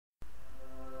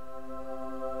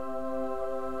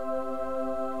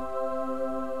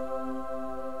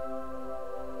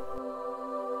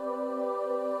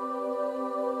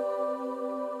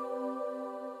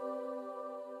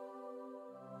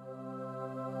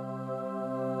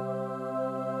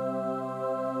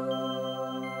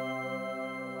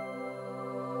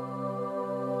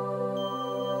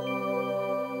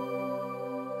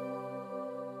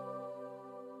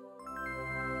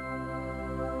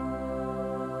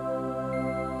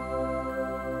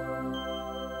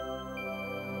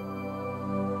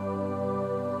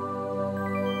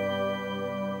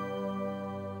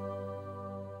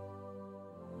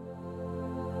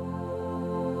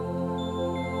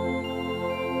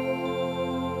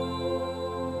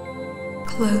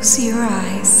Close your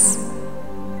eyes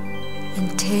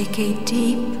and take a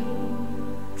deep,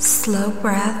 slow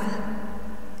breath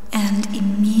and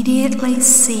immediately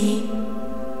see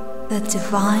the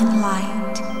divine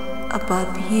light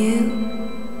above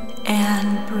you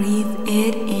and breathe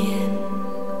it in.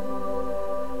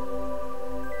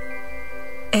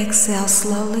 Exhale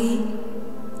slowly,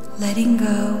 letting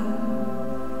go,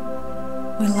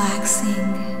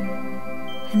 relaxing,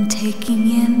 and taking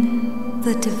in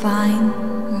the divine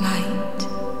light.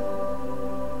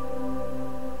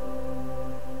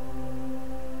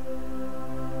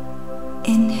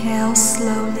 Inhale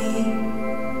slowly,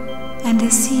 and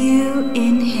as you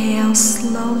inhale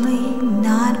slowly,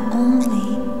 not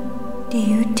only do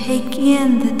you take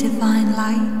in the divine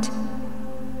light,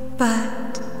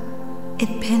 but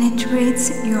it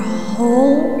penetrates your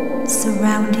whole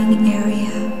surrounding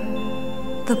area.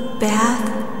 The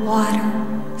bath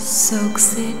water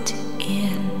soaks it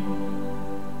in.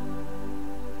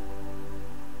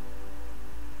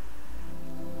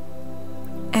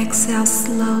 Exhale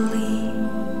slowly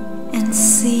and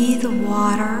see the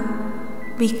water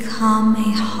become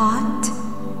a hot,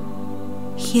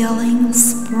 healing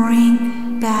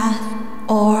spring bath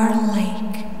or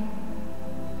lake.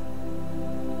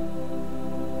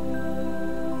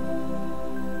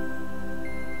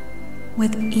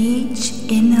 With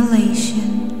each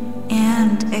inhalation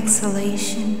and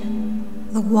exhalation,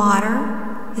 the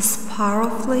water is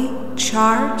powerfully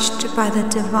charged by the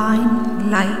divine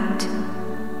light.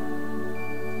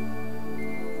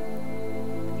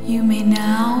 You may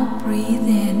now breathe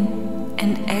in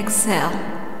and exhale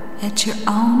at your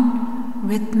own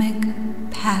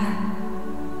rhythmic pattern.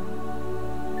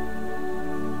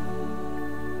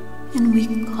 And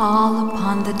we call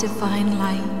upon the divine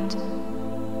light,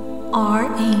 our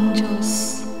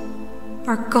angels,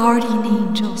 our guardian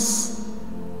angels,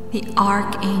 the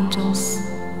archangels,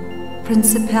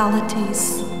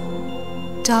 principalities,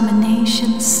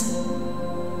 dominations,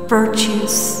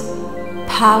 virtues,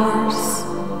 powers,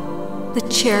 the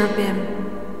cherubim,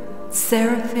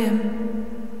 seraphim,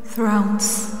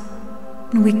 thrones,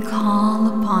 and we call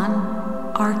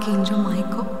upon Archangel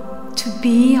Michael to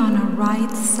be on our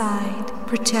right side,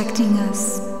 protecting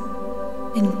us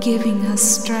and giving us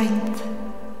strength.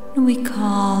 And we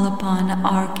call upon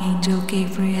Archangel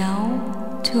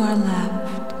Gabriel to our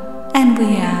left, and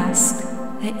we ask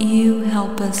that you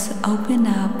help us open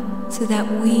up so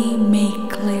that we may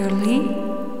clearly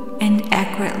and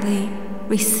accurately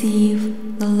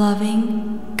receive the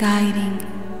loving, guiding,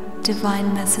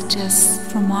 divine messages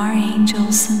from our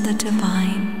angels and the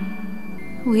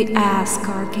divine. We ask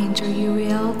Archangel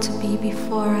Uriel to be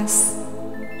before us,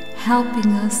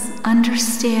 helping us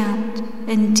understand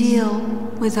and deal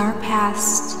with our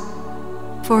past.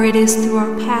 For it is through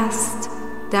our past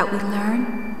that we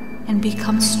learn and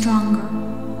become stronger.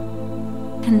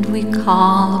 And we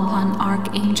call upon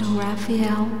Archangel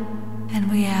Raphael,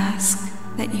 and we ask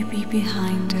that you be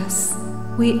behind us.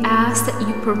 We ask that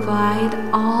you provide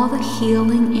all the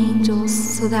healing angels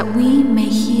so that we may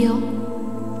heal,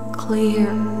 clear,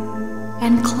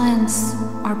 and cleanse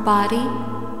our body,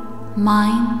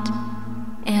 mind,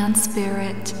 and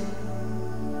spirit.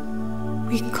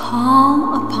 We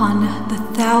call upon the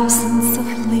thousands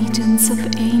of legions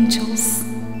of angels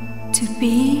to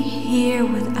be here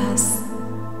with us,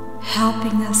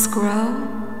 helping us grow,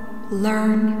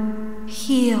 learn,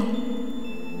 heal,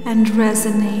 and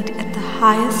resonate at the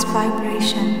highest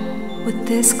vibration with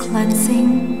this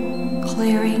cleansing,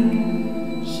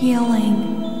 clearing,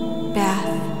 healing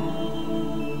bath.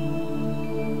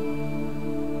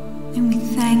 And we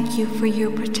thank you for your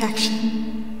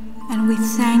protection, and we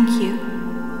thank you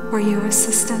for your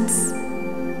assistance.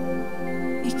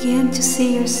 Begin to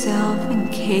see yourself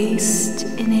encased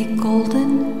in a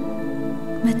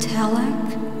golden,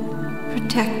 metallic,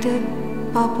 protective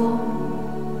bubble.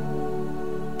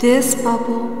 This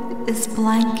bubble is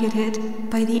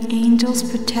blanketed by the angels'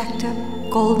 protective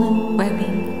golden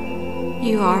webbing.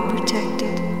 You are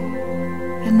protected,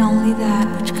 and only that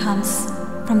which comes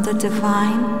from the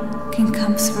divine can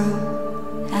come through,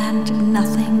 and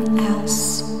nothing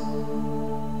else.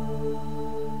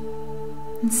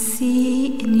 And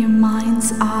see in your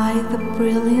mind's eye the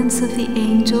brilliance of the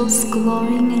angels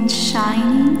glowing and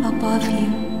shining above you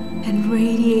and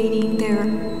radiating their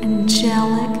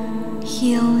angelic,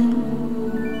 healing,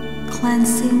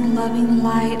 cleansing, loving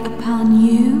light upon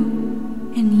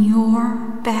you in your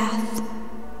bath.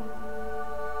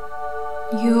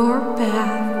 Your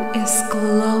bath is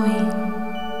glowing,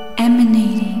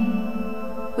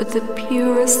 emanating with the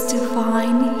purest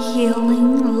divine,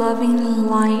 healing, loving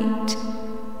light.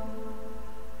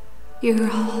 Your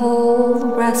whole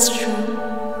restroom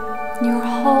Your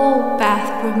whole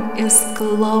bathroom is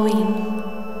glowing.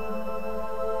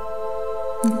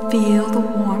 Feel the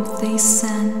warmth they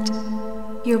send.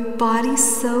 Your body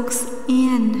soaks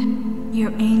in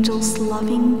your angel's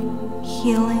loving,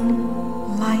 healing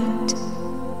light.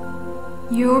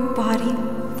 Your body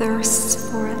thirsts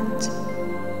for it.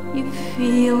 You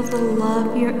feel the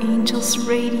love your angels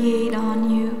radiate on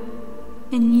you,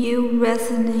 and you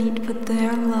resonate with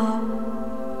their love.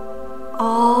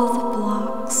 All the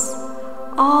blocks,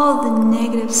 all the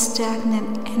negative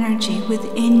stagnant energy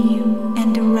within you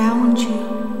and around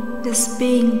you is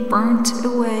being burnt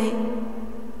away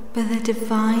by the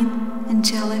divine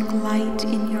angelic light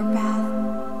in your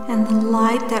bath and the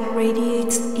light that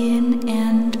radiates in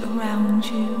and around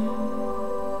you.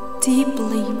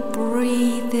 Deeply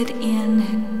breathe it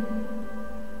in.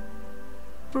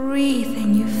 Breathe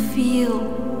and you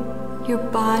feel your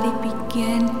body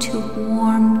begin to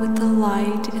warm with the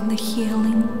light and the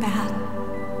healing bath.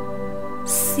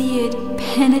 See it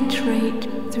penetrate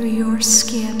through your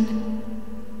skin.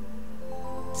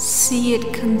 See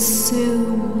it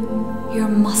consume your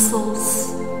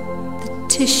muscles, the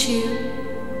tissue,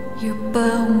 your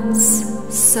bones.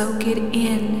 Soak it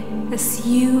in as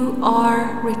you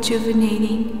are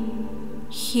rejuvenating,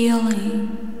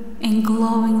 healing, and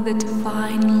glowing the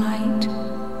divine light.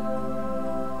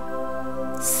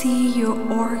 See your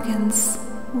organs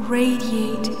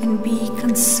radiate and be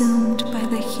consumed by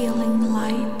the healing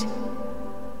light.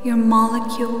 Your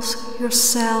molecules, your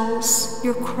cells,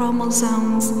 your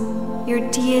chromosomes, your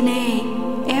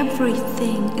DNA,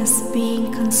 everything is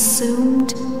being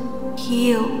consumed,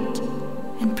 healed,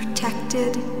 and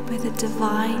protected by the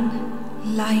divine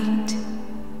light.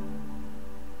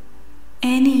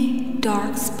 Any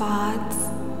dark spots,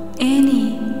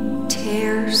 any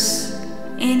tears,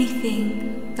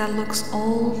 anything that looks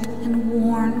old and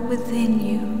worn within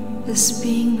you is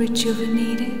being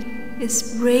rejuvenated,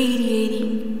 is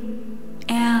radiating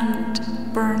and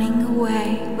burning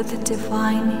away with the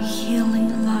divine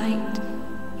healing light.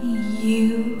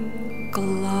 You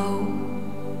glow.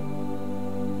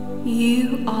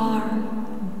 You are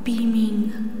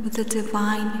beaming with the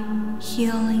divine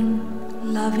healing,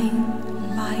 loving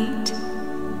light.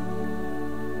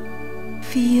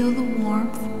 Feel the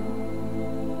warmth.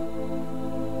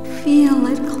 Feel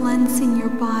it cleansing your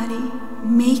body,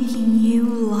 making you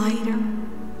lighter.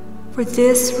 For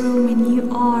this room and you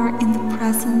are in the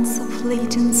presence of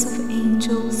legions of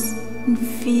angels, and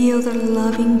feel their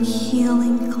loving,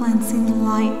 healing, cleansing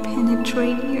light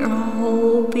penetrate your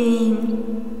whole being.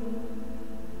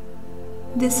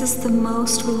 This is the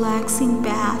most relaxing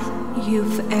bath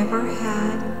you've ever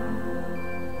had.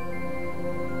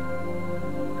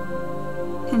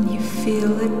 And you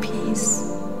feel at peace,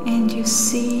 and you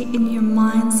see in your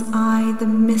mind's eye the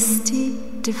misty,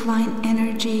 divine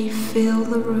energy fill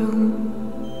the room.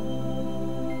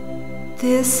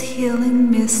 This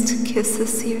healing mist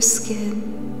kisses your skin.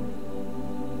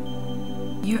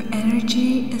 Your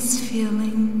energy is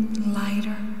feeling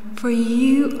lighter, for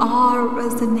you are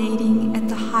resonating at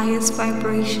the highest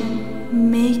vibration,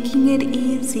 making it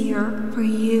easier for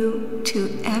you to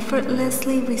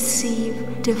effortlessly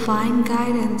receive divine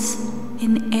guidance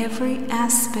in every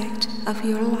aspect of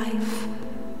your life.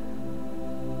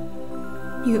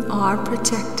 You are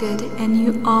protected and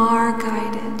you are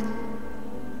guided.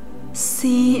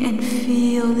 See and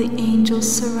feel the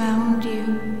angels surround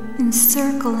you,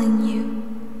 encircling you,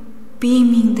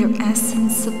 beaming their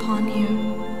essence upon you.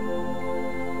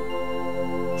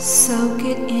 Soak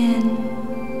it in,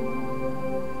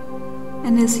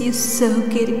 and as you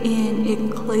soak it in,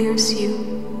 it clears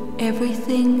you.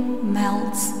 Everything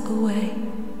melts away.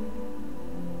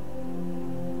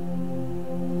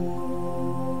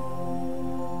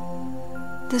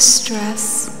 The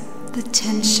stress, the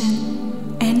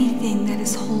tension, anything that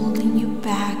is holding you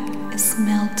back is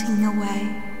melting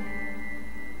away.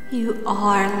 You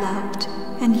are loved,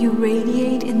 and you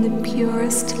radiate in the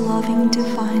purest, loving,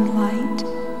 divine light.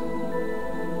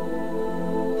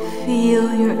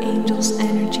 Feel your angel's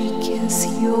energy kiss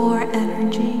your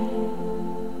energy.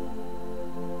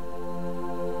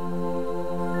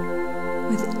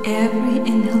 With every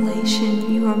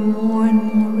inhalation, you are more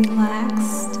and more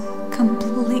relaxed,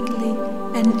 completely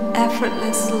and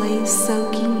effortlessly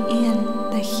soaking in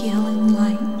the healing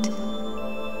light.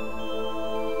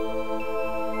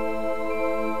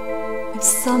 If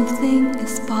something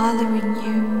is bothering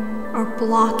you or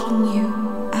blocking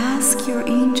you, ask your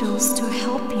angels to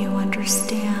help you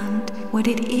understand what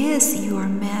it is you are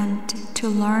meant to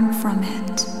learn from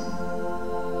it.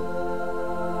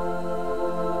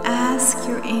 Ask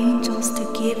your angels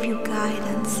to give you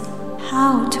guidance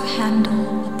how to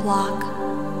handle a block,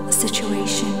 a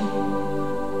situation.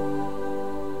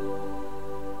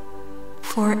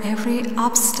 For every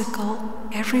obstacle,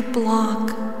 every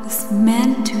block is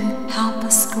meant to help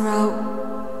us grow.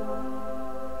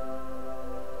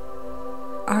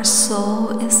 Our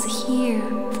soul is here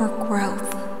for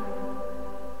growth.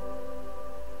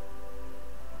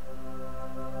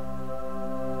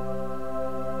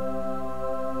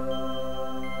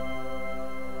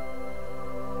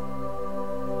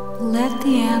 Let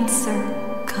the answer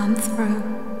come through.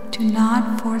 Do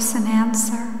not force an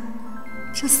answer.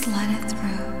 Just let it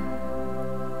through.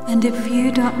 And if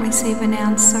you don't receive an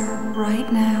answer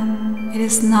right now, it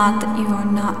is not that you are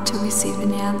not to receive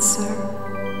an answer,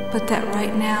 but that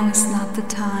right now is not the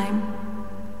time.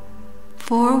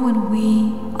 For when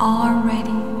we are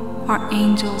ready, our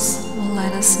angels will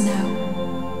let us know.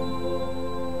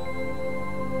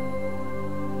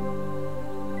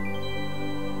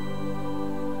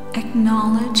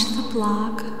 Acknowledge the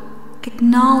block.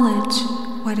 Acknowledge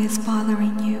what is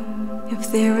bothering you.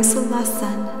 If there is a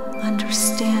lesson,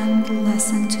 understand the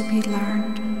lesson to be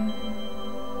learned.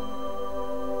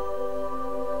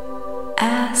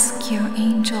 Ask your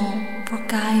angel for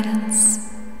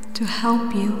guidance to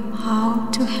help you how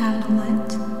to handle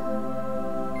it.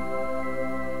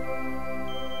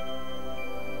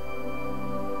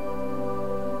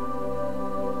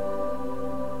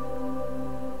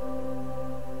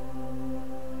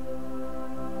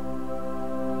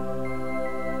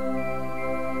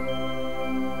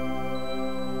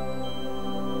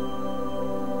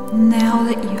 Now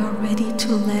that you are ready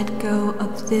to let go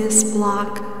of this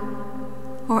block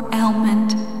or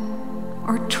ailment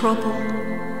or trouble,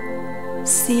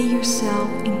 see yourself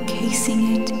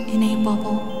encasing it in a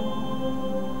bubble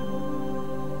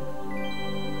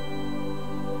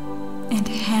and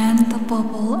hand the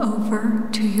bubble over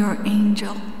to your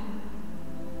angel.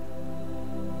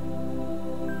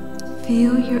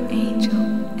 Feel your angel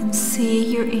and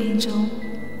see your angel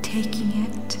taking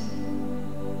it.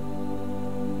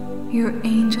 Your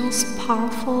angel's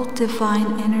powerful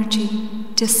divine energy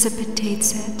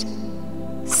dissipates it.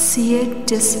 See it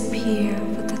disappear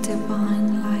with the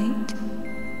divine light.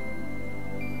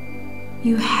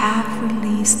 You have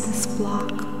released this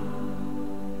block.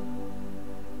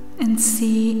 And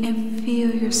see and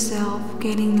feel yourself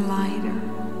getting lighter.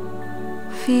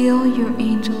 Feel your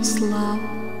angel's love.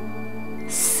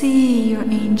 See your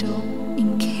angel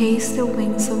encase their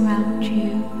wings around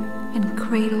you and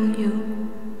cradle you.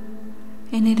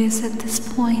 And it is at this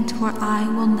point where I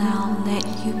will now let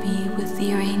you be with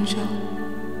your angel.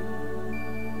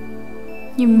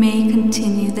 You may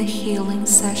continue the healing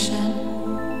session.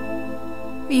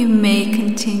 You may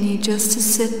continue just to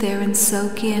sit there and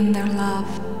soak in their love.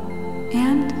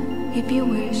 And if you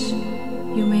wish,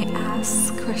 you may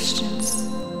ask questions.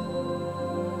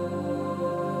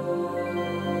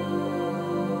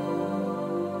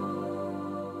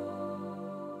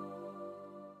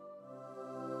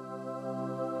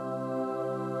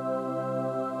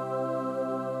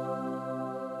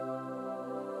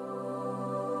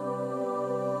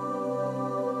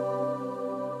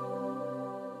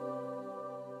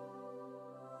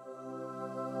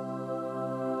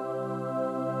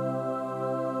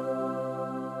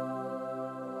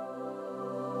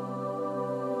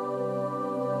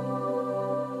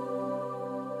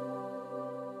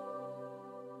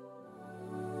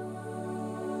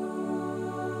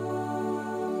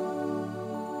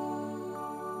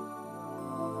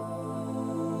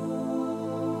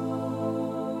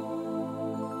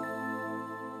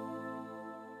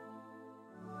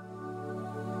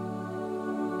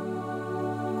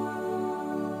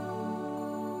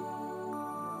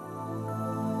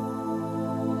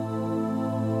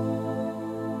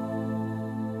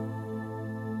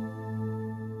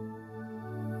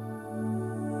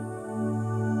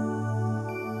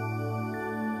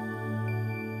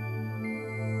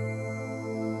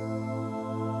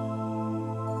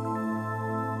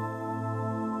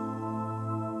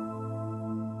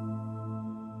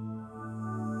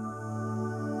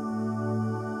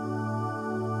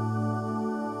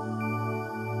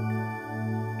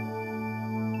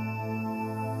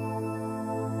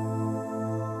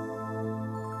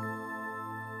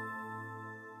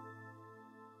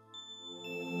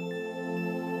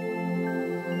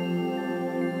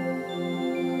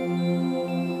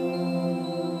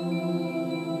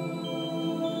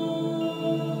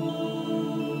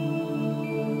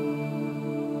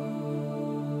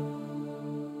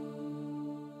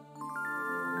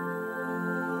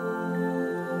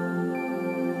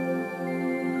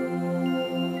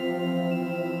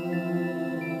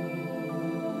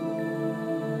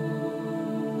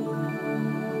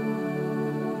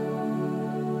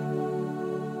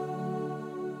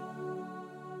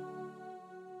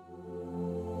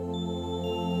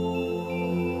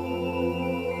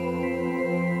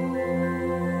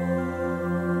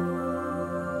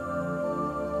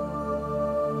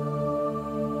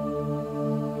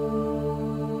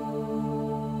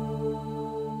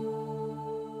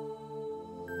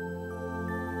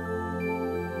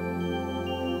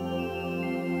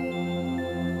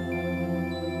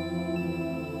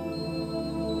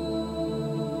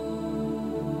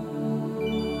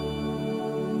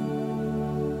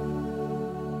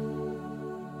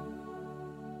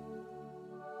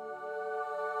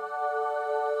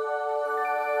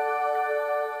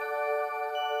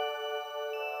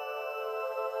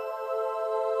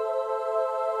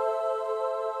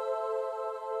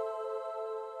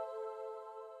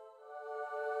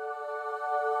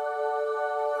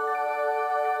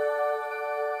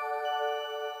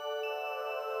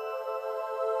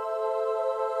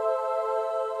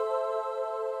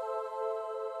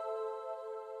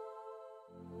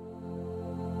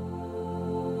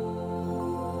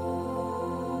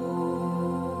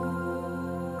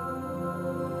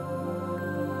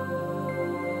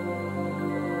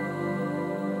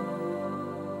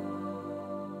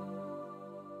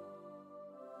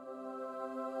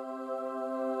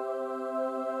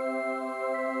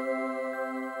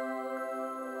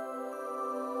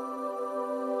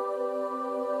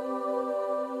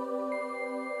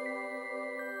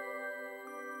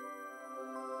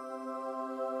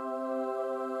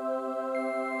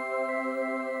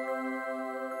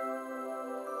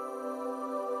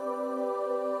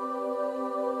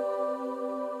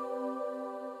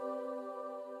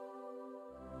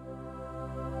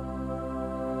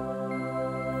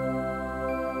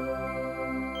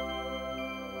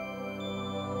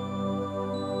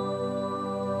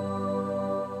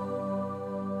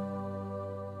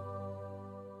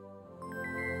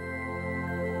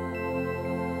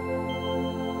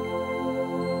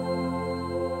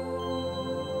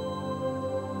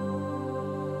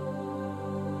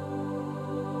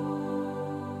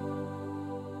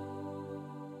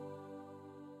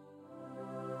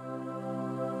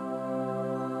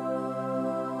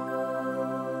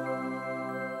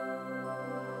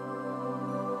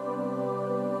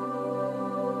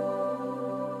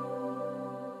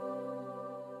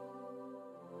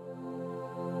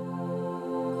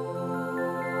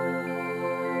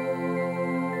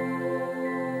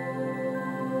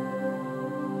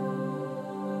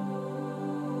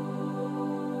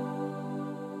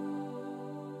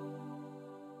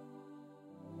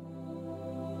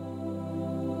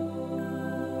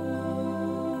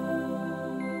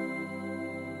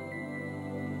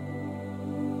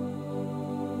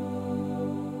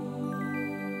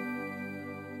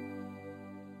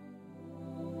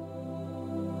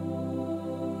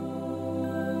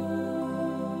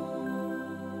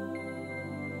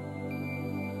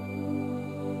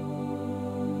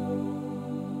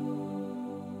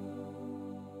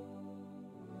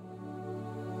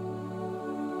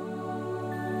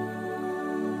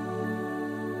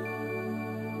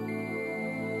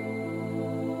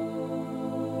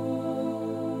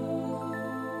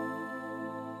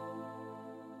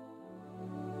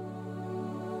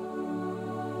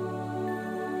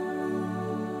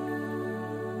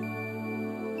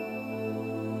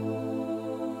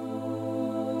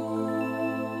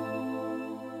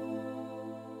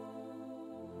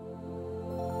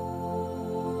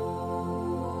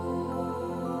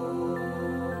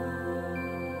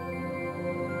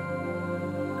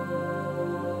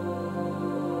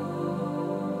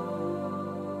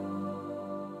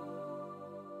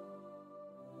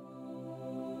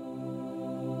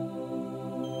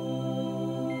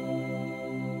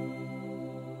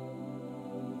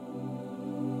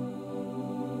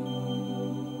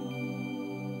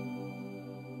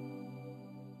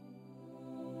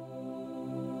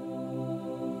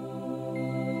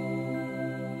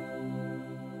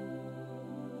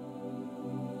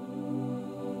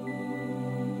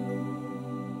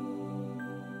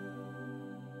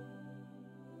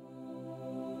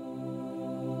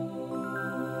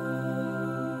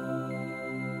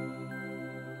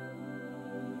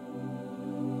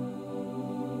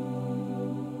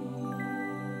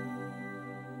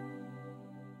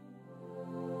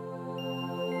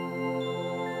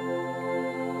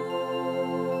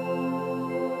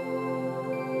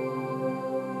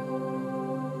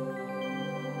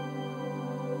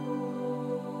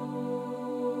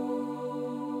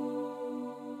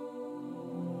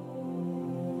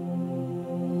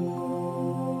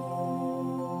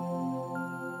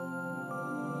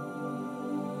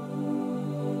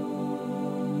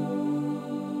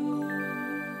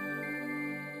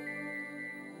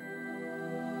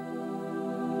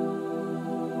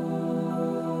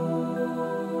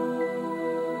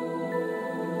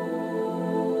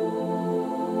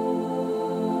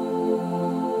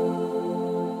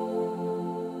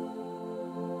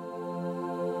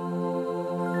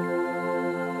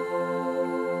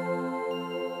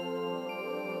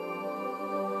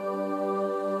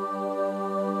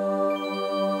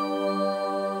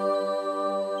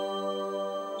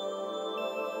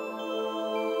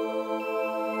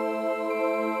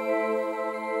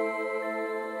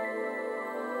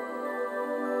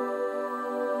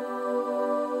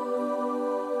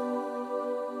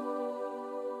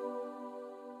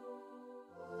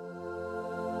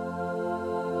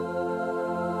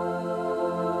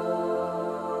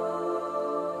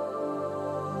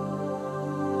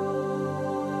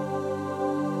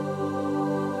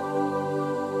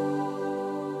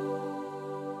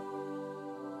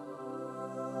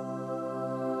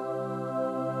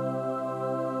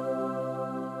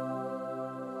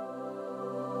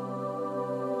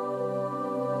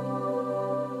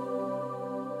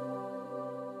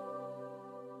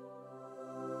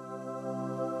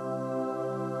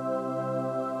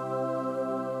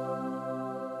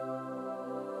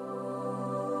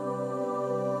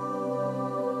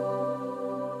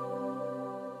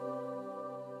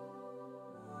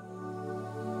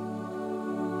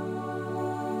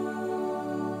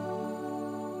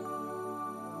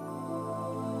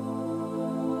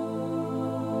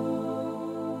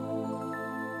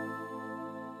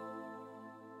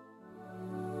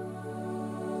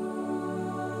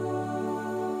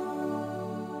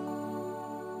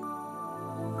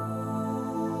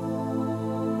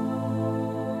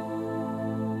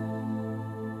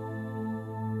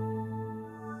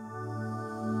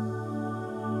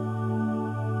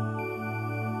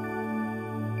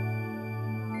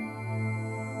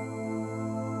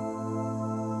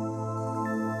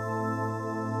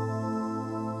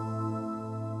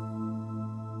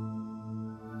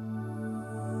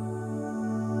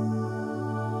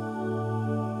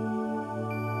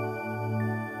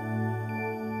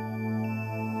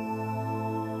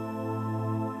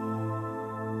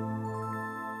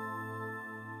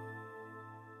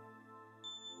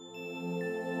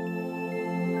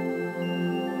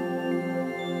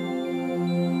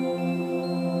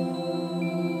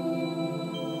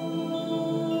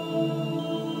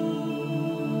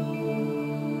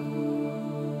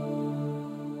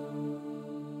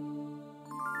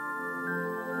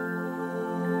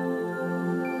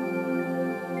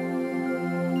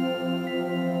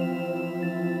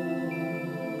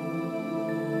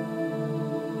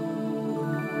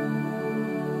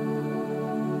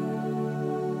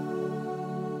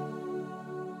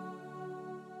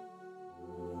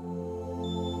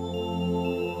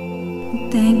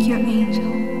 Thank your angel,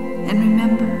 and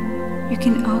remember, you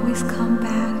can always come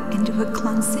back and do a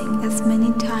cleansing as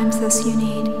many times as you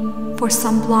need, for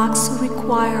some blocks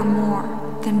require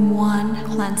more than one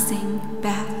cleansing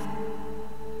bath.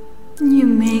 You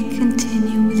may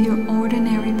continue with your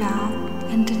ordinary bath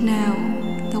and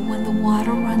know that when the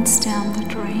water runs down the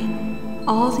drain,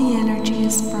 all the energy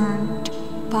is burned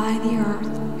by the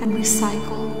earth and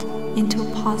recycled into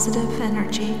a positive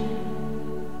energy.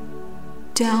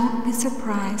 Don't be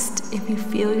surprised if you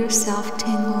feel yourself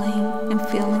tingling and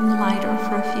feeling lighter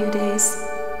for a few days.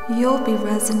 You'll be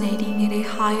resonating at a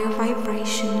higher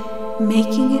vibration,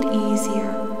 making it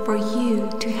easier for you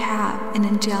to have an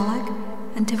angelic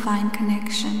and divine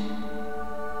connection.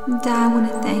 And I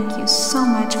want to thank you so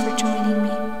much for joining me,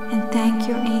 and thank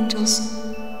your angels.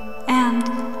 And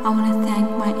I want to thank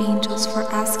my angels for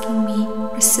asking me,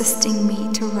 assisting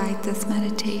me to write this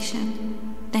meditation.